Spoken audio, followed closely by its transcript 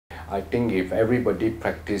I think if everybody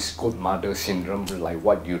practice good mother syndrome like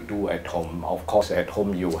what you do at home, of course at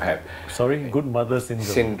home you have Good mother syndrome.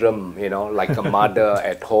 Syndrome, like a mother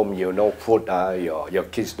at home, food, your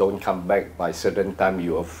kids don't come back by certain time,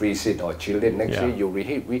 you will freeze it or chill it. Next year you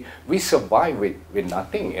reheat. We survive with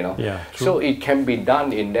nothing, Yeah, true. So it can be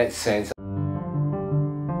done in that sense.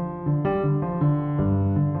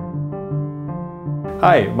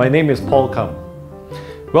 Hi, my name is Paul Kam.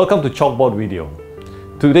 Welcome to Chalkboard Video.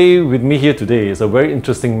 Today, with me here today is a very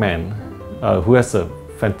interesting man who has a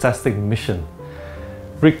fantastic mission.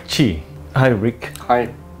 Rick Chi. Hi, Rick. Hi.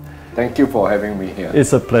 Thank you for having me here.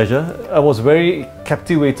 It's a pleasure. I was very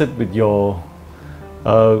captivated with your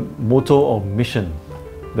motto or mission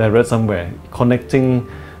that I read somewhere, connecting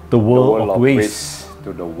the world of waste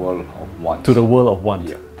to the world of want. To the world of want.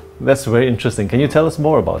 Yeah. That's very interesting. Can you tell us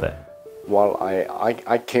more about that? Well,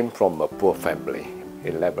 I came from a poor family,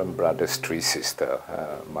 11 brothers, 3 sisters.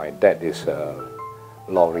 My dad is a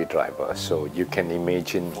lorry driver, so you can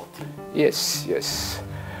imagine, yes.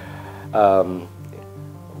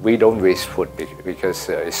 We don't waste food because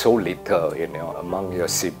it's so little, among your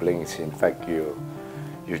siblings. In fact, you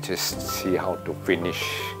just see how to finish.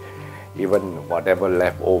 Even whatever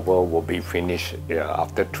left over will be finished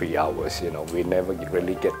after 3 hours. We never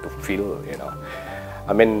really get to feel.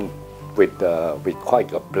 I mean, with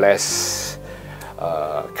quite a blessed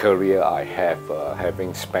career I have,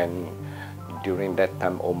 having spent during that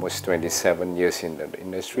time almost 27 years in the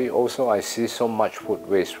industry. Also, I see so much food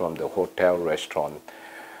waste from the hotel, restaurant,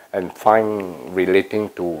 and find relating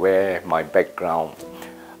to where my background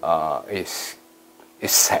is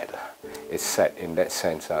sad. It's sad in that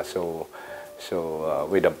sense. So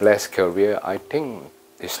with a blessed career, I think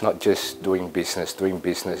it's not just doing business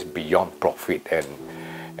beyond profit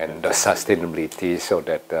and the sustainability, so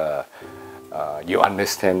that you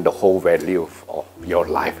understand the whole value of your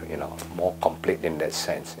life, more complete in that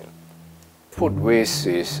sense. Food waste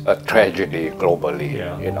is a tragedy globally.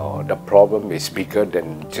 The problem is bigger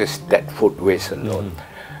than just that food waste alone.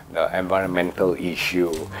 The environmental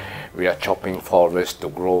issue, we are chopping forests to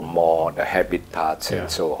grow more, the habitats and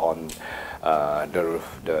so on.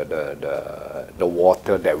 The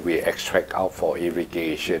water that we extract out for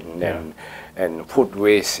irrigation, and food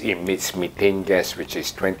waste emits methane gas, which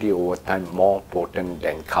is 20 over times more potent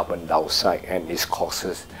than carbon dioxide, and it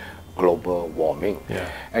causes global warming.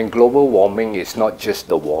 And global warming is not just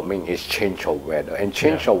the warming, it's change of weather. And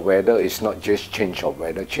change of weather is not just change of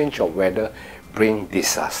weather. Change of weather brings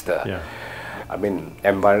disaster. I mean,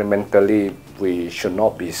 environmentally, we should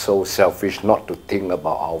not be so selfish not to think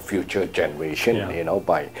about our future generation,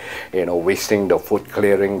 by, wasting the food,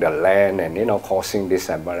 clearing the land, and, causing this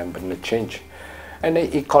environmental change. And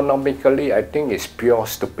then economically, I think it's pure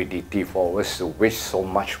stupidity for us to waste so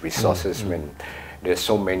much resources when there's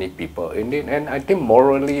so many people in it. And I think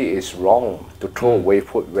morally it's wrong to throw away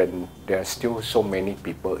food when there are still so many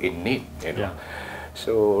people in need,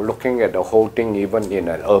 So looking at the whole thing, even in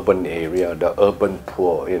an urban area, the urban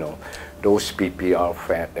poor, those PPR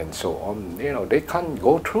fat and so on, they can't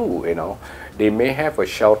go through, They may have a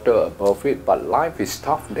shelter above it, but life is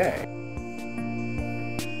tough there.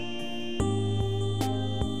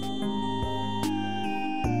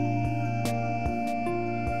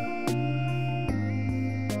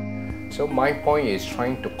 So my point is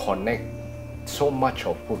trying to connect so much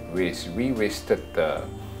of food waste. We wasted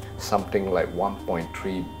something like 1.3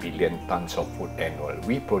 billion tons of food annually.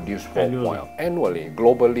 We produce annually,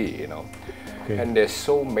 globally, And there's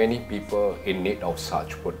so many people in need of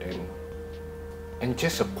such food, and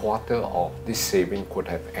just a quarter of this saving could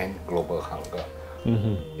have ended global hunger.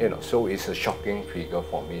 So it's a shocking figure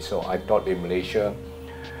for me. So I thought in Malaysia,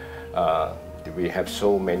 we have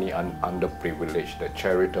so many underprivileged, the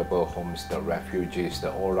charitable homes, the refugees,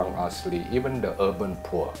 the orang asli, even the urban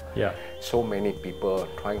poor. So many people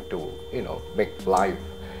trying to, make life,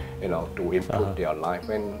 to improve their life.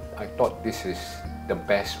 And I thought this is the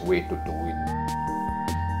best way to do it.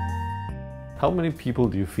 How many people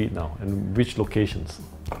do you feed now, and which locations?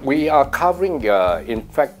 We are covering, in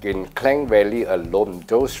fact, in Klang Valley alone,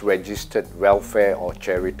 those registered welfare or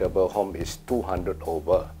charitable home is 200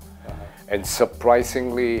 over. And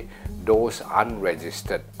surprisingly, those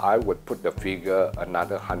unregistered, I would put the figure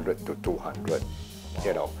another 100 to 200,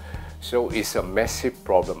 So it's a massive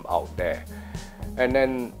problem out there. And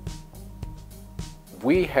then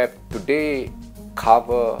we have today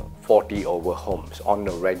cover 40 over homes on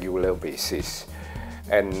a regular basis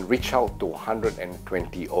and reach out to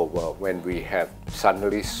 120 over. When we have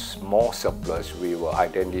suddenly small surplus, we will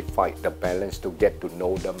identify the balance to get to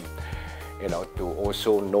know them, to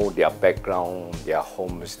also know their background, their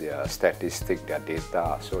homes, their statistics, their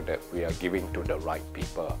data, so that we are giving to the right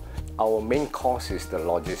people. Our main cost is the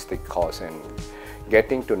logistic cost, and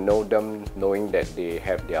getting to know them, knowing that they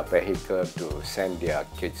have their vehicle to send their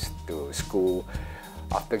kids to school.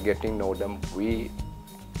 After getting to know them, we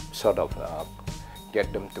sort of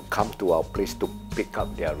get them to come to our place to pick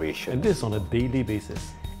up their ration. And this on a daily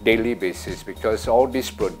basis? Daily basis, because all these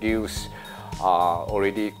produce are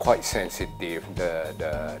already quite sensitive.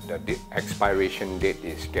 The expiration date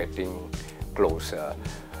is getting closer.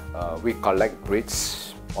 We collect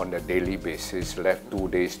breeds on a daily basis, left 2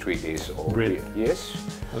 days, 3 days old. Bread? Yes,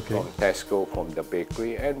 okay. From Tesco, from the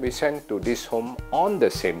bakery, and we send to this home on the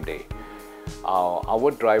same day.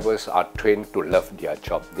 Our drivers are trained to love their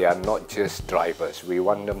job. They are not just drivers. We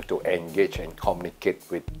want them to engage and communicate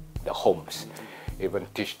with the homes, even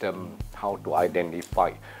teach them how to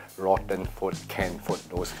identify rotten food, canned food,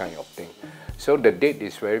 those kind of things. So the date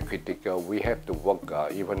is very critical. We have to work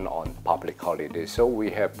even on public holidays. So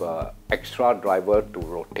we have extra driver to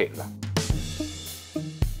rotate.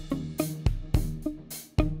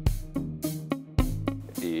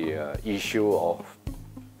 The issue of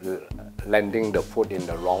landing the food in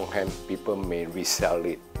the wrong hand, people may resell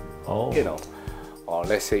it. Oh. Or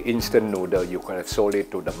let's say instant noodle, you can have sold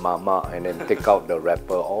it to the mama and then take out the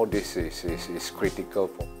wrapper. All this is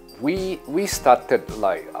critical. We started,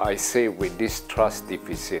 like I say, with this trust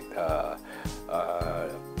deficit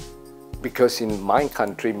because in my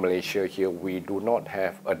country, Malaysia here, we do not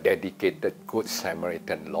have a dedicated Good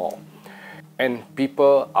Samaritan law. And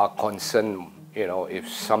people are concerned, if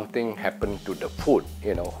something happened to the food,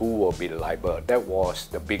 who will be liable? That was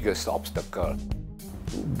the biggest obstacle.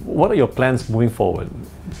 What are your plans moving forward?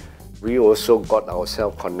 We also got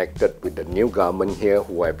ourselves connected with the new government here,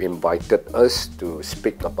 who have invited us to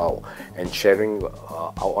speak about and sharing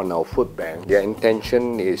on our food bank. Their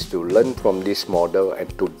intention is to learn from this model and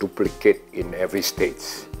to duplicate in every state.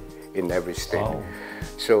 Wow.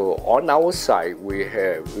 So on our side, we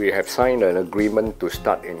have signed an agreement to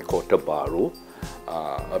start in Kota Bharu,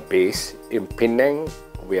 a base in Penang.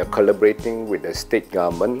 We are collaborating with the state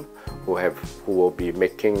government, who will be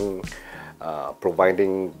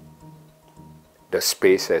providing the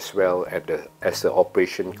space as well as the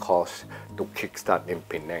operation cost to kickstart in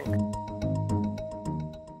Penang.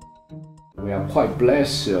 We are quite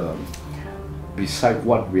blessed. Beside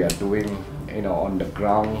what we are doing, on the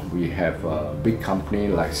ground, we have a big company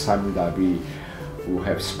like Sime Darby who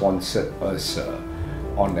have sponsored us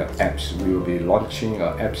on the apps. We will be launching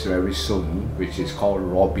an apps very soon, which is called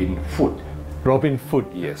Robin Food. Robin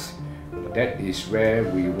Food? Yes. That is where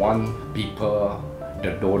we want people,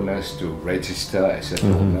 the donors, to register as a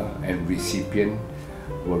donor, and recipient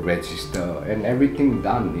will register, and everything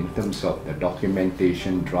done in terms of the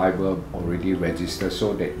documentation, driver already registered,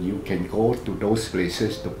 so that you can go to those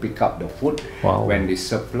places to pick up the food when it's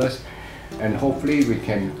surplus, and hopefully we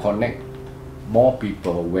can connect more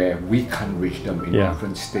people where we can't reach them in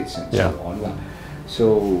different states and so on.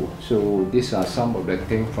 So these are some of the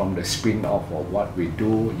things from the spin-off of what we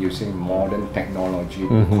do, using modern technology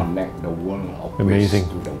to connect the world of waste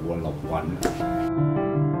to the world of one.